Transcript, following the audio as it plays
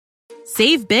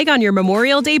Save big on your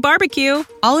Memorial Day barbecue,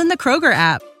 all in the Kroger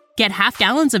app. Get half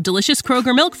gallons of delicious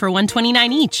Kroger milk for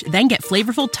 $1.29 each. Then get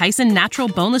flavorful Tyson natural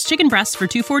boneless chicken breasts for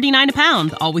 $2.49 a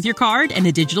pound, all with your card and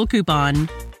a digital coupon.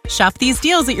 Shop these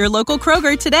deals at your local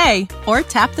Kroger today, or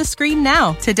tap the screen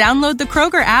now to download the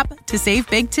Kroger app to save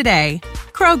big today.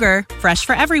 Kroger, fresh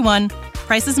for everyone.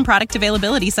 Prices and product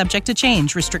availability subject to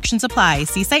change. Restrictions apply.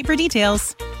 See site for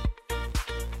details.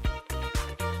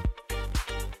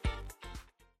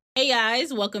 Hey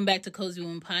guys, welcome back to Cozy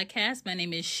Woman Podcast. My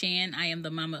name is Shan. I am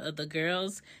the mama of the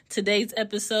girls. Today's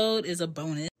episode is a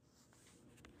bonus.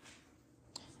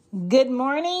 Good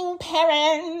morning,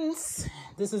 parents.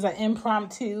 This is an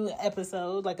impromptu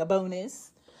episode, like a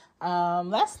bonus.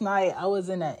 Last night I was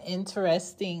in an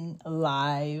interesting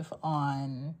live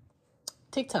on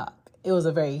TikTok. It was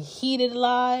a very heated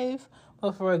live,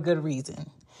 but for a good reason.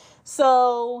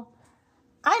 So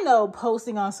I know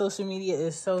posting on social media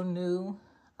is so new.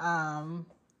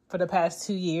 For the past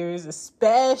 2 years,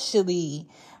 especially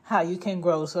how you can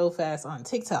grow so fast on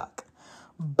TikTok.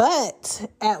 But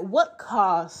at what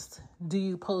cost do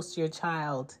you post your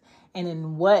child, and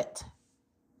in what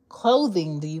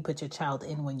clothing do you put your child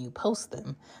in when you post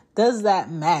them? Does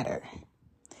that matter?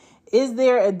 Is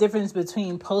there a difference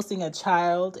between posting a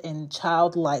child in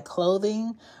childlike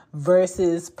clothing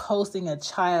versus posting a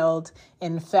child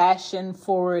in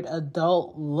fashion-forward,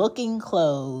 adult-looking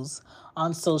clothes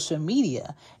on social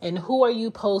media? And who are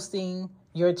you posting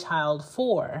your child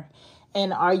for?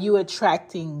 And are you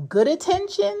attracting good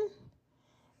attention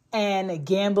and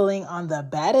gambling on the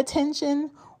bad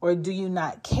attention, or do you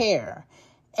not care?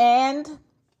 And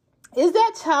is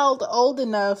that child old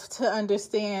enough to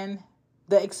understand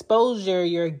the exposure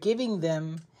you're giving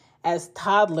them as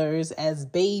toddlers, as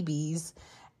babies,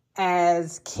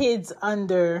 as kids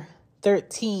under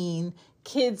 13,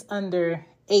 kids under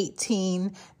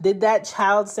 18? Did that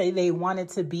child say they wanted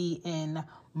to be in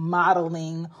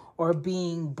modeling or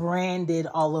being branded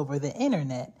all over the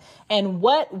internet? And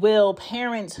what will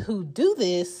parents who do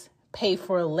this pay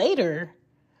for later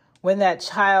when that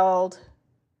child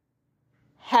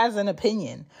has an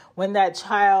opinion, when that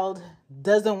child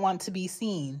doesn't want to be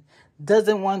seen,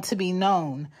 doesn't want to be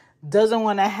known, doesn't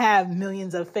want to have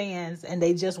millions of fans, and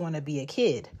they just want to be a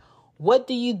kid? What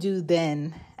do you do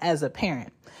then as a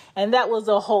parent? And that was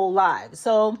a whole live.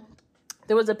 So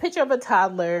there was a picture of a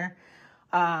toddler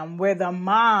where the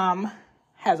mom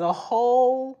has a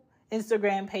whole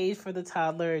Instagram page for the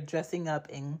toddler dressing up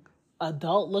in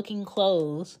adult-looking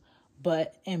clothes,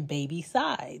 but in baby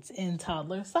size, in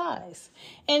toddler size.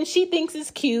 And she thinks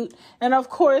it's cute. And of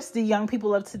course, the young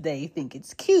people of today think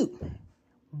it's cute.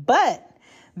 But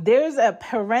there's a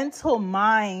parental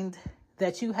mind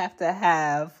that you have to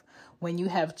have when you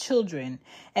have children.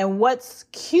 And what's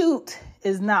cute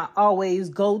is not always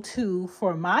go-to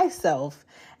for myself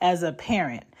as a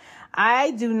parent.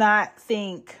 I do not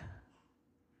think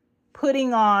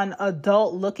putting on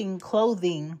adult-looking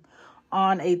clothing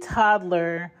on a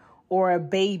toddler or a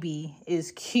baby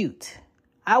is cute.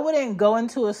 I wouldn't go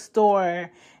into a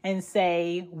store and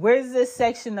say, where's this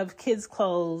section of kids'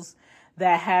 clothes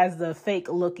that has the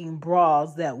fake-looking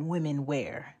bras that women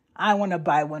wear? I want to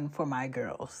buy one for my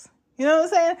girls. You know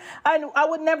what I'm saying? I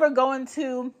would never go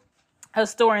into a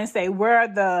store and say, where are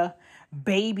the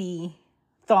baby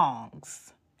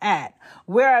thongs at?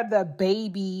 Where are the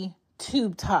baby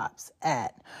tube tops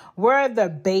at? Where are the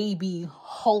baby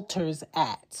halters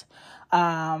at?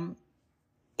 I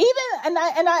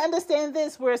understand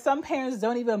this, where some parents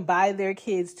don't even buy their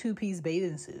kids two-piece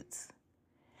bathing suits.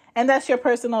 And that's your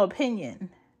personal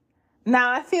opinion.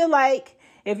 Now, I feel like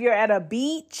if you're at a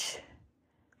beach,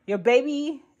 your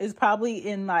baby is probably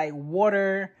in like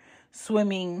water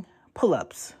swimming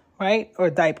pull-ups, right?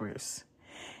 Or diapers.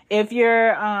 If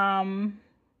you're,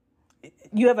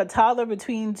 you have a toddler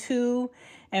between 2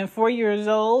 and 4 years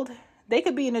old, they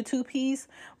could be in a two-piece,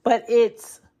 but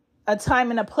it's a time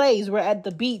and a place. We're at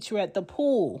the beach, we're at the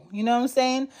pool. You know what I'm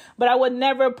saying? But I would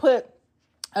never put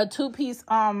a two-piece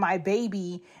on my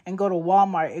baby and go to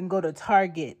Walmart and go to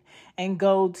Target and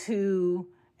go to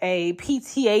a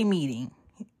PTA meeting.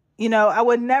 You know, I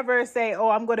would never say,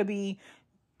 oh, I'm going to be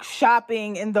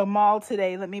shopping in the mall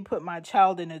today. Let me put my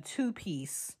child in a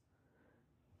two-piece.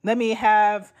 Let me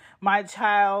have my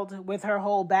child with her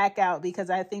whole back out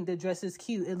because I think the dress is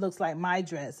cute. It looks like my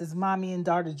dress. It's mommy and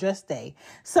daughter dress day.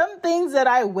 Some things that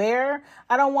I wear,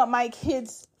 I don't want my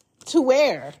kids to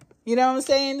wear. You know what I'm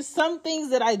saying? Some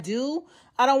things that I do,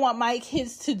 I don't want my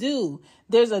kids to do.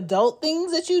 There's adult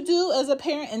things that you do as a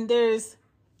parent, and there's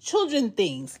children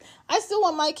things. I still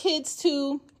want my kids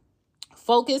to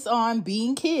focus on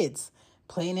being kids,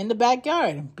 playing in the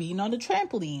backyard, being on the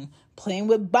trampoline, playing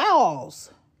with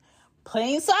balls,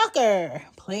 playing soccer,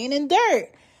 playing in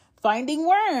dirt, finding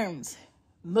worms,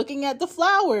 looking at the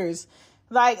flowers.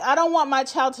 Like, I don't want my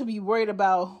child to be worried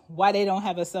about why they don't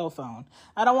have a cell phone.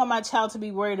 I don't want my child to be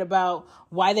worried about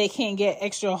why they can't get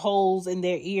extra holes in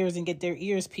their ears and get their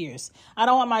ears pierced. I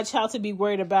don't want my child to be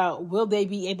worried about, will they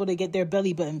be able to get their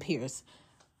belly button pierced?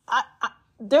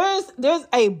 There's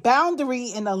a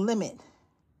boundary and a limit.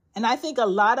 And I think a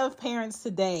lot of parents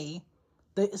today,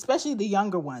 especially the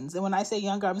younger ones, and when I say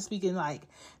younger, I'm speaking like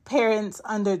parents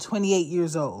under 28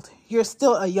 years old. You're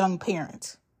still a young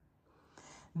parent.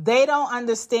 They don't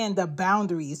understand the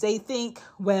boundaries. They think,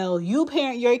 well, you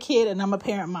parent your kid and I'm a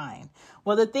parent mine.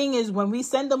 Well, the thing is, when we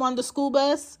send them on the school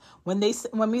bus, when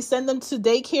we send them to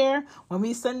daycare, when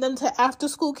we send them to after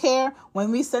school care,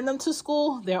 when we send them to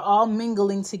school, they're all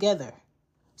mingling together.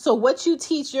 So what you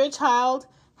teach your child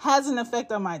has an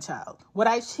effect on my child. What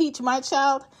I teach my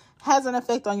child has an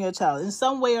effect on your child in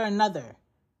some way or another.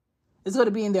 It's going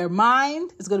to be in their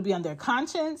mind. It's going to be on their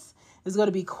conscience. It's going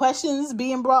to be questions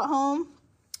being brought home.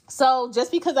 So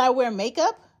just because I wear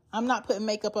makeup, I'm not putting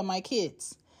makeup on my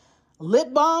kids.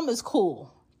 Lip balm is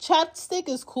cool. Chapstick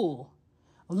is cool.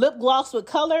 Lip gloss with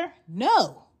color?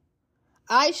 No.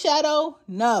 Eyeshadow?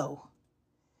 No.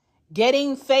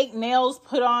 Getting fake nails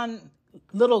put on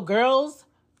little girls?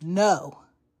 No.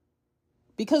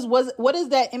 Because what is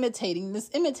that imitating?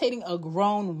 It's imitating a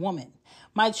grown woman.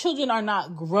 My children are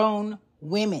not grown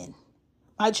women.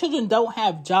 My children don't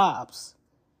have jobs.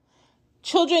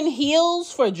 Children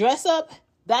heels for dress up,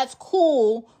 that's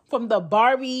cool from the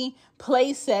Barbie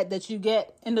play set that you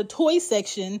get in the toy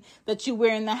section that you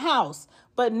wear in the house.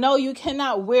 But no, you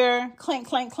cannot wear clank,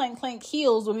 clank, clank, clank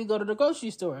heels when we go to the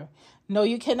grocery store. No,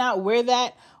 you cannot wear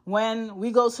that when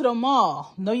we go to the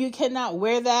mall. No, you cannot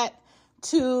wear that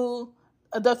to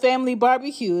the family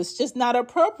barbecue. It's just not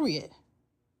appropriate.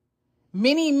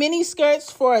 Mini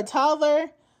skirts for a toddler,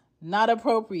 not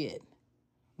appropriate.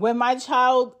 When my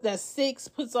child that's 6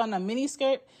 puts on a mini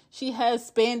skirt, she has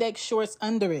spandex shorts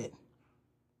under it.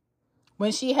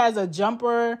 When she has a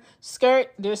jumper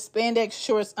skirt, there's spandex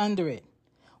shorts under it.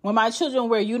 When my children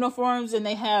wear uniforms and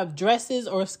they have dresses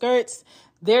or skirts,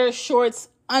 there's shorts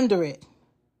under it.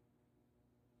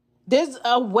 There's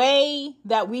a way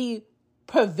that we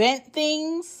prevent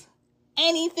things,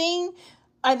 anything.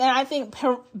 And I think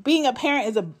being a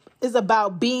parent is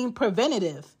about being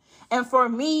preventative. And for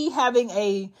me, having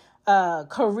a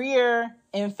career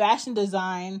in fashion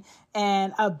design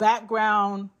and a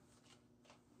background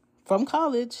from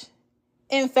college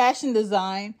in fashion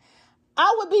design,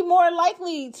 I would be more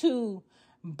likely to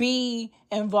be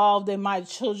involved in my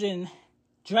children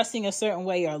dressing a certain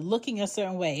way or looking a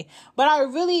certain way. But I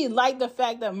really like the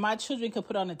fact that my children could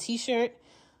put on a t-shirt,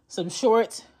 some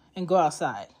shorts, and go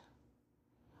outside.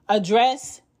 A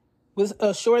dress with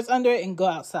shorts under it and go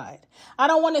outside. I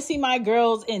don't want to see my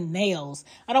girls in nails.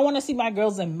 I don't want to see my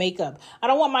girls in makeup. I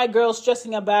don't want my girls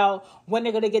stressing about when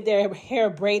they're going to get their hair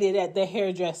braided at the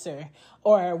hairdresser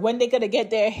or when they're going to get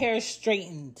their hair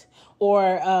straightened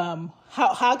or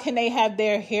how can they have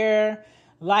their hair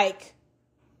like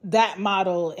that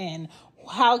model and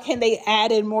how can they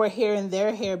add in more hair in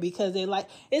their hair because they like.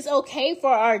 It's okay for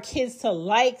our kids to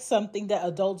like something that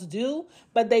adults do,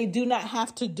 but they do not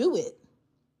have to do it.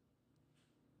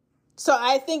 So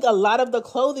I think a lot of the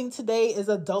clothing today is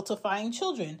adultifying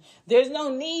children. There's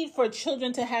no need for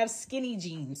children to have skinny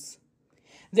jeans.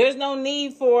 There's no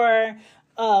need for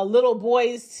little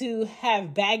boys to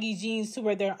have baggy jeans to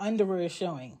where their underwear is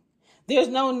showing. There's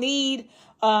no need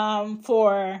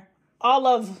for all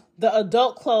of the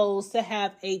adult clothes to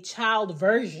have a child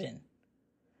version.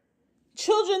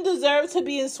 Children deserve to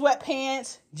be in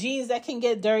sweatpants, jeans that can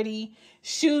get dirty,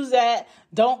 shoes that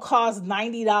don't cost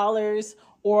 $90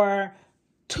 or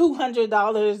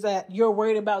 $200 that you're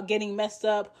worried about getting messed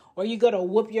up, or you go to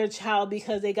whoop your child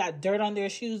because they got dirt on their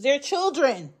shoes. They're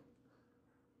children.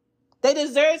 They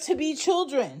deserve to be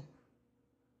children.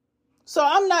 So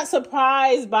I'm not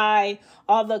surprised by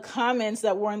all the comments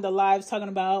that were in the lives talking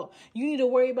about, you need to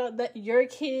worry about that your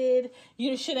kid.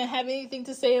 You shouldn't have anything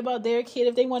to say about their kid.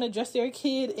 If they want to dress their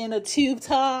kid in a tube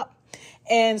top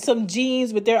and some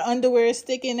jeans with their underwear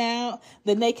sticking out,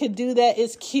 then they could do that.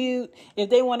 It's cute. If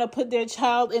they want to put their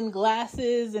child in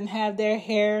glasses and have their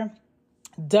hair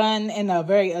done in a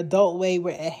very adult way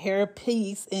with a hair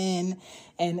piece in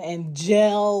and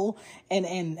gel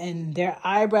and their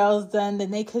eyebrows done,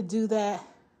 then they could do that.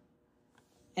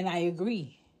 And I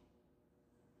agree.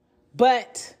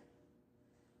 But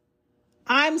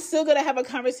I'm still going to have a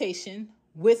conversation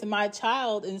with my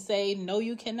child and say, no,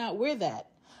 you cannot wear that.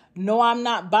 No, I'm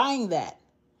not buying that.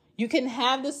 You can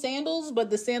have the sandals,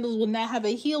 but the sandals will not have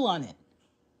a heel on it.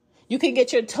 You can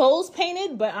get your toes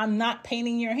painted, but I'm not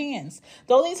painting your hands.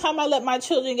 The only time I let my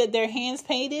children get their hands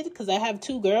painted, because I have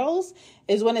 2 girls,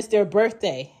 is when it's their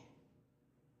birthday.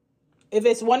 If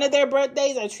it's one of their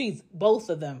birthdays, I treat both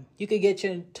of them. You could get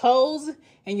your toes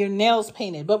and your nails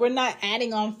painted, but we're not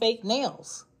adding on fake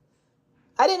nails.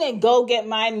 I didn't go get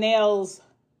my nails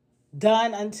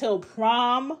done until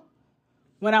prom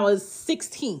when I was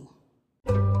 16.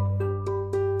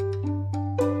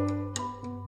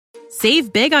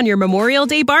 Save big on your Memorial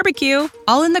Day barbecue,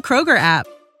 all in the Kroger app.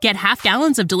 Get half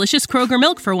gallons of delicious Kroger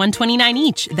milk for $1.29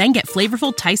 each. Then get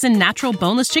flavorful Tyson natural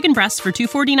boneless chicken breasts for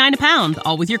 $2.49 a pound,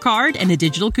 all with your card and a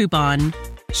digital coupon.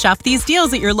 Shop these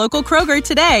deals at your local Kroger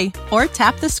today, or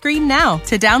tap the screen now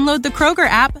to download the Kroger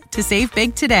app to save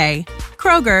big today.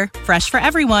 Kroger, fresh for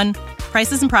everyone.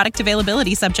 Prices and product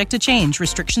availability subject to change.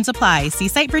 Restrictions apply. See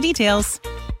site for details.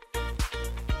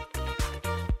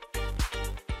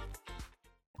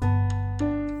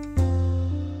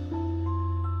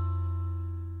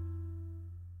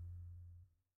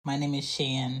 My name is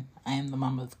Shan. I am the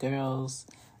mom of girls.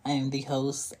 I am the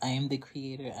host. I am the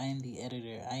creator. I am the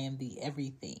editor. I am the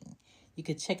everything. You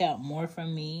can check out more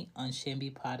from me on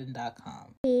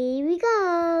shambypodden.com. Here we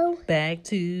go. Back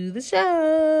to the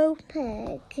show.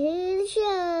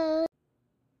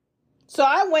 So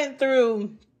I went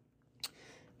through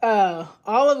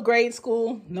all of grade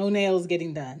school, no nails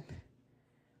getting done.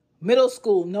 Middle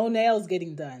school, no nails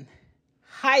getting done.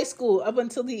 High school, up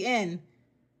until the end.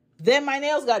 Then my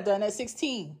nails got done at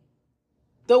 16.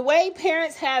 The way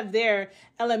parents have their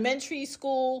elementary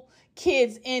school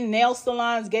kids in nail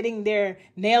salons getting their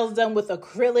nails done with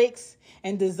acrylics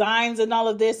and designs and all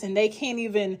of this, and they can't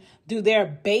even do their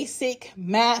basic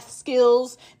math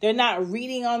skills. They're not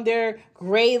reading on their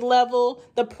grade level.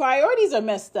 The priorities are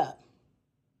messed up.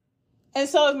 And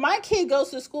so if my kid goes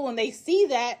to school and they see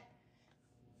that,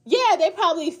 yeah, they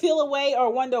probably feel away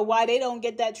or wonder why they don't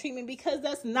get that treatment, because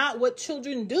that's not what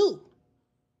children do.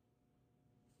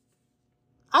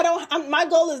 My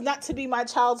goal is not to be my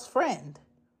child's friend.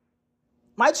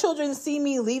 My children see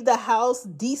me leave the house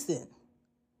decent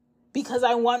because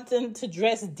I want them to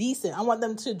dress decent. I want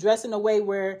them to dress in a way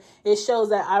where it shows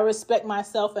that I respect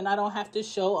myself and I don't have to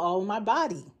show all my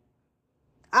body.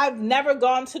 I've never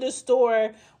gone to the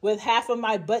store with half of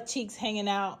my butt cheeks hanging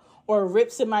out or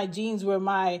rips in my jeans where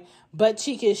my butt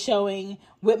cheek is showing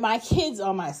with my kids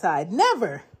on my side.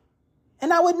 Never.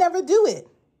 And I would never do it.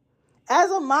 As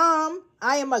a mom,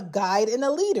 I am a guide and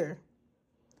a leader.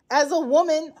 As a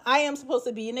woman, I am supposed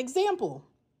to be an example.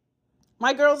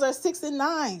 My girls are 6 and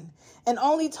 9, and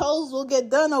only toes will get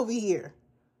done over here.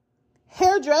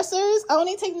 Hairdressers, I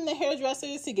only take them to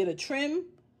hairdressers to get a trim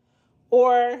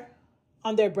or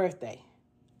on their birthday.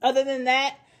 Other than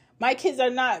that, my kids are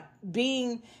not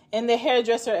being in the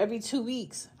hairdresser every 2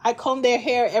 weeks. I comb their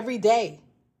hair every day.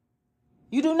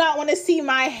 You do not want to see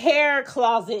my hair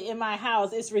closet in my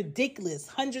house. It's ridiculous.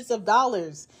 Hundreds of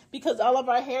dollars because all of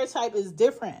our hair type is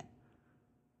different.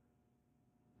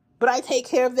 But I take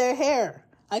care of their hair.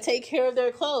 I take care of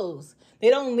their clothes. They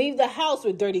don't leave the house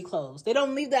with dirty clothes. They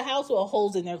don't leave the house with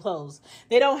holes in their clothes.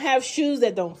 They don't have shoes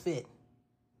that don't fit.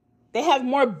 They have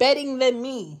more bedding than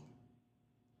me.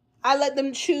 I let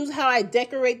them choose how I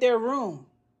decorate their room.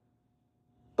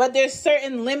 But there's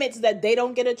certain limits that they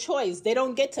don't get a choice. They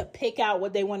don't get to pick out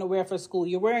what they want to wear for school.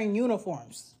 You're wearing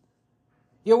uniforms.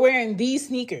 You're wearing these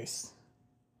sneakers.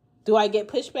 Do I get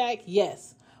pushback?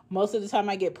 Yes. Most of the time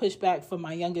I get pushback from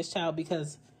my youngest child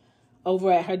because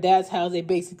over at her dad's house, they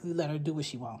basically let her do what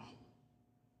she wants.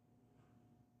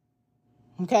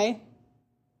 Okay?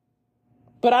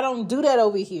 But I don't do that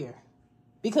over here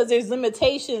because there's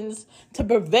limitations to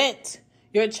prevent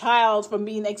your child from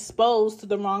being exposed to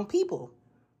the wrong people.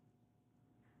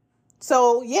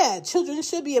 So, yeah, children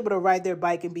should be able to ride their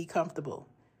bike and be comfortable.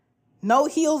 No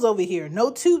heels over here. No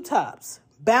tube tops.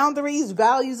 Boundaries,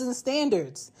 values, and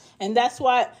standards. And that's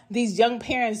why these young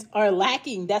parents are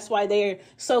lacking. That's why they're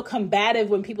so combative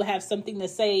when people have something to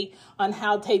say on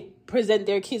how they present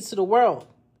their kids to the world.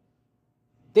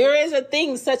 There is a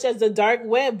thing such as the dark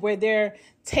web where they're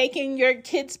taking your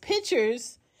kids'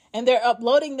 pictures and they're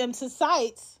uploading them to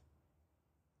sites.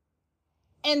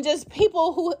 And just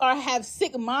people who have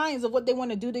sick minds of what they want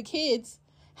to do to kids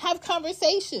have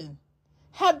conversation,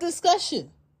 have discussion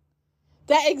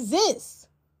that exists.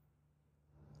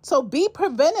 So be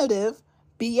preventative,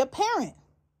 be a parent.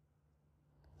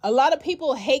 A lot of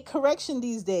people hate correction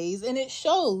these days, and it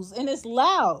shows, and it's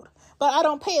loud, but I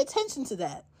don't pay attention to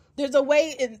that. There's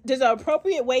an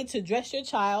appropriate way to dress your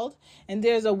child, and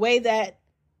there's a way that's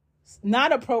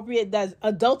not appropriate, that's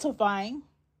adultifying.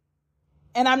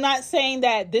 And I'm not saying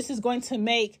that this is going to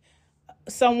make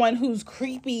someone who's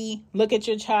creepy look at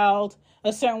your child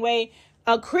a certain way.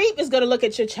 A creep is going to look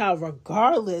at your child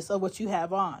regardless of what you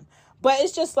have on. But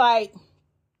it's just like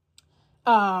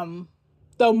the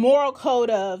moral code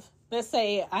of, let's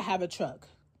say I have a truck.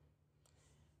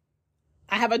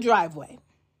 I have a driveway.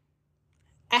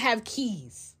 I have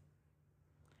keys.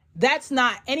 That's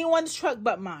not anyone's truck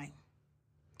but mine.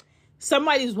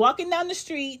 Somebody's walking down the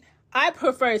street. I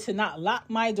prefer to not lock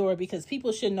my door because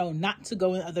people should know not to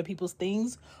go in other people's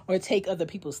things or take other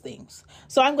people's things.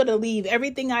 So I'm going to leave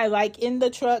everything I like in the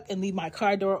truck and leave my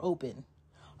car door open,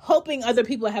 hoping other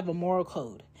people have a moral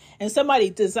code. And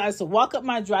somebody decides to walk up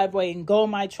my driveway and go in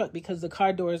my truck because the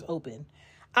car door is open.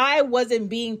 I wasn't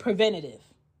being preventative.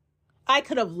 I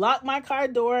could have locked my car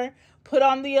door, put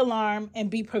on the alarm, and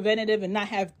be preventative and not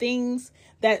have things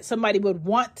that somebody would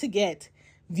want to get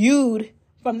viewed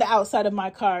from the outside of my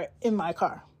car in my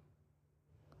car.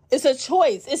 It's a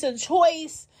choice. It's a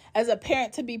choice as a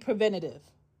parent to be preventative.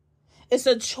 It's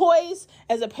a choice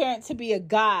as a parent to be a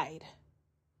guide,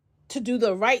 to do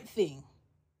the right thing,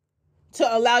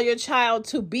 to allow your child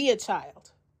to be a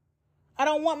child. I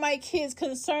don't want my kids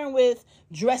concerned with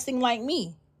dressing like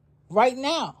me right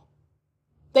now.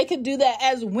 They could do that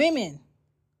as women.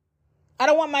 I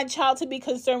don't want my child to be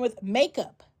concerned with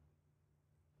makeup.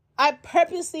 I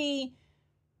purposely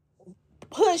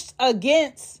pushed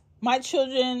against my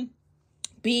children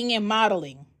being in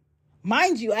modeling.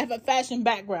 Mind you, I have a fashion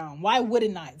background. Why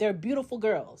wouldn't I? They're beautiful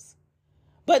girls.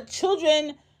 But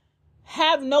children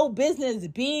have no business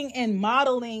being in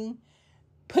modeling,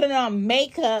 putting on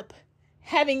makeup,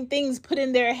 having things put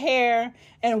in their hair,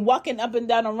 and walking up and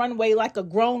down a runway like a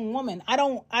grown woman. I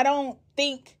don't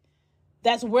think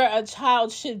that's where a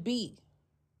child should be.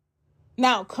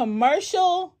 Now,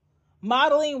 commercial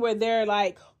modeling where they're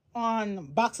like on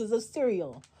boxes of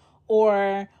cereal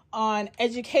or on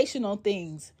educational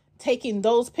things, taking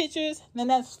those pictures, then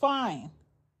that's fine.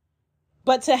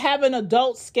 But to have an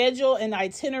adult schedule and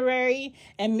itinerary,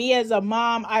 and me as a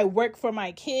mom, I work for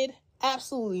my kid,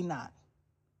 absolutely not.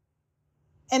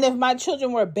 And if my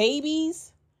children were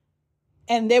babies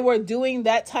and they were doing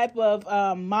that type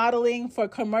of modeling for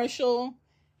commercial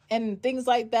and things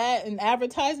like that and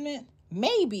advertisement,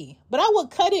 maybe. But I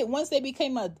would cut it once they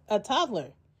became a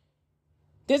toddler.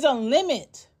 There's a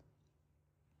limit.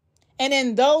 And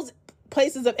in those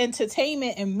places of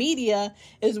entertainment and media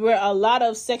is where a lot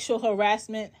of sexual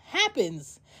harassment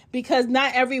happens, because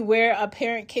not everywhere a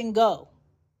parent can go.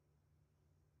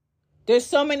 There's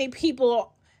so many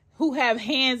people who have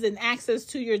hands and access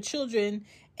to your children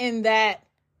in that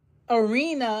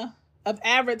arena of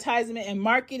advertisement and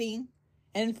marketing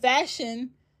and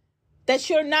fashion that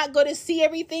you're not going to see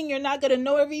everything. You're not going to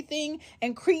know everything.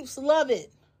 And creeps love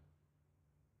it.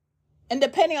 And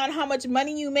depending on how much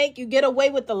money you make, you get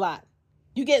away with a lot.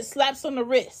 You get slaps on the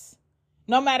wrist.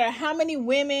 No matter how many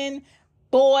women,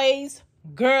 boys,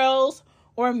 girls,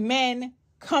 or men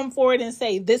come forward and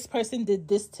say, this person did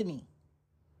this to me.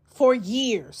 For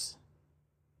years.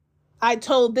 I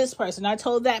told this person, I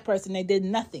told that person, they did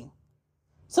nothing.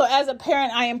 So as a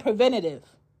parent, I am preventative.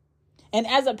 And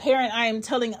as a parent, I am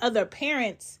telling other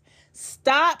parents,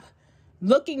 stop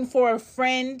looking for a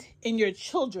friend in your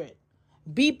children.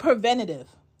 Be preventative.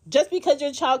 Just because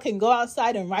your child can go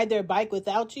outside and ride their bike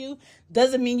without you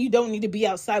doesn't mean you don't need to be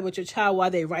outside with your child while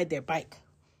they ride their bike.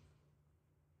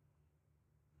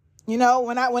 You know,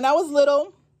 when I was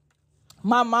little,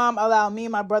 my mom allowed me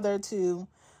and my brother to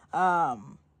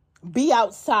be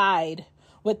outside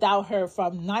without her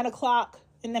from 9 o'clock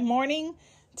in the morning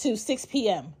to 6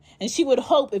 p.m. And she would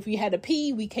hope if we had to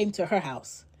pee, we came to her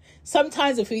house.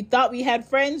 Sometimes if we thought we had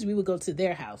friends, we would go to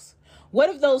their house. What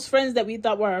if those friends that we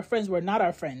thought were our friends were not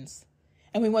our friends?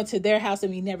 And we went to their house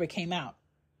and we never came out.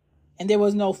 And there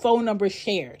was no phone number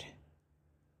shared.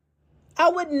 I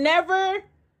would never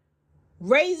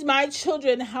raise my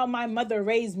children how my mother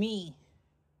raised me.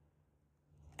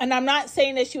 And I'm not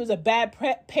saying that she was a bad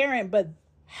parent, but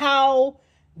how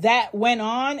that went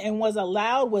on and was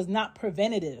allowed was not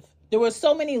preventative. There were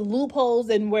so many loopholes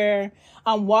in where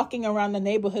I'm walking around the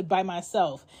neighborhood by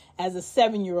myself as a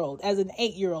 7-year-old, as an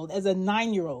 8-year-old, as a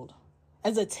 9-year-old,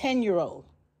 as a 10-year-old.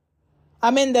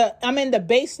 I'm in the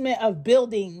basement of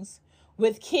buildings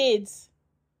with kids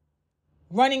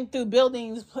running through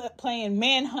buildings, playing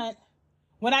manhunt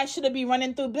when I shouldn't be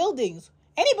running through buildings.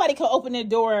 Anybody could open their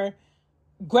door,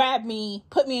 grab me,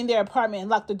 put me in their apartment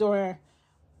and lock the door.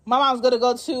 My mom's going to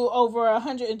go to over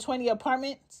 120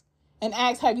 apartments and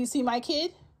ask, have you seen my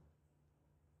kid?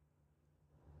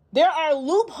 There are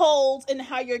loopholes in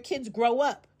how your kids grow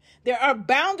up. There are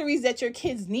boundaries that your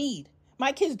kids need.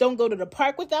 My kids don't go to the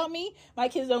park without me. My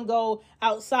kids don't go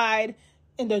outside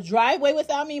in the driveway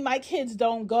without me. My kids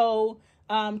don't go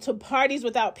to parties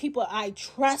without people I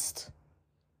trust.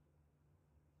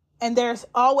 And they're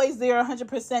always there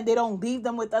 100%. They don't leave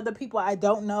them with other people I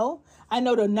don't know. I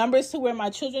know the numbers to where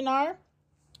my children are.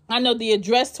 I know the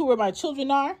address to where my children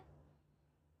are.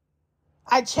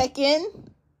 I check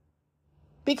in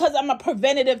because I'm a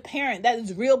preventative parent. That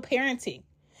is real parenting.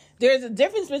 There's a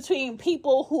difference between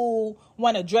people who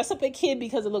want to dress up a kid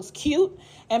because it looks cute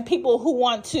and people who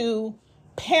want to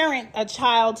parent a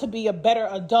child to be a better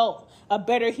adult, a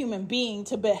better human being,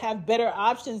 to have better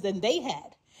options than they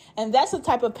had. And that's the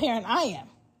type of parent I am.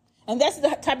 And that's the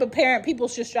type of parent people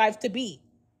should strive to be.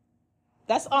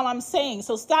 That's all I'm saying.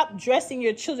 So stop dressing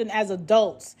your children as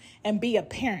adults and be a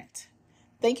parent.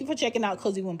 Thank you for checking out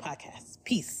Cozy Womb Podcast.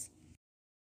 Peace.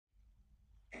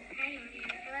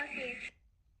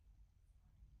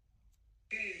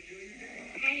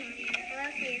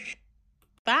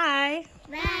 Bye.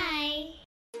 Bye.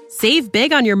 Save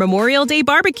big on your Memorial Day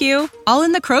barbecue, all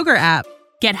in the Kroger app.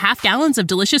 Get half gallons of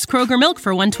delicious Kroger milk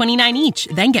for $1.29 each.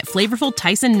 Then get flavorful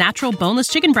Tyson natural boneless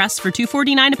chicken breasts for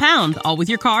 $2.49 a pound, all with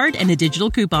your card and a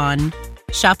digital coupon.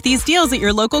 Shop these deals at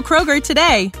your local Kroger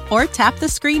today, or tap the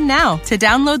screen now to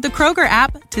download the Kroger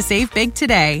app to save big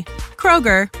today.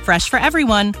 Kroger, fresh for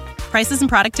everyone. Prices and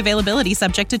product availability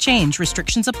subject to change.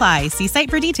 Restrictions apply. See site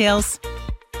for details.